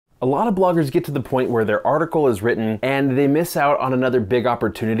A lot of bloggers get to the point where their article is written and they miss out on another big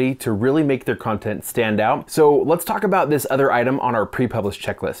opportunity to really make their content stand out. So let's talk about this other item on our pre-published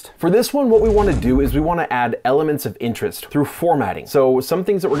checklist. For this one, what we want to do is we want to add elements of interest through formatting. So some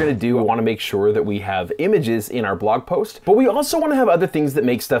things that we're going to do, we want to make sure that we have images in our blog post, but we also want to have other things that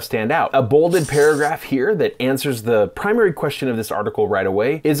make stuff stand out. A bolded paragraph here that answers the primary question of this article right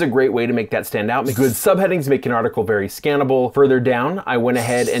away is a great way to make that stand out. Good subheadings make an article very scannable. Further down, I went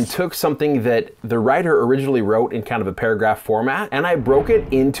ahead and took something that the writer originally wrote in kind of a paragraph format, and I broke it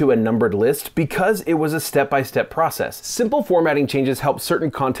into a numbered list because it was a step-by-step process. Simple formatting changes help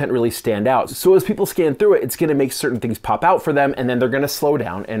certain content really stand out. So as people scan through it, it's going to make certain things pop out for them, and then they're going to slow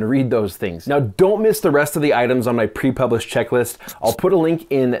down and read those things. Now, don't miss the rest of the items on my pre-published checklist. I'll put a link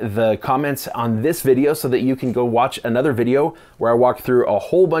in the comments on this video so that you can go watch another video where I walk through a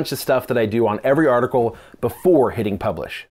whole bunch of stuff that I do on every article before hitting publish.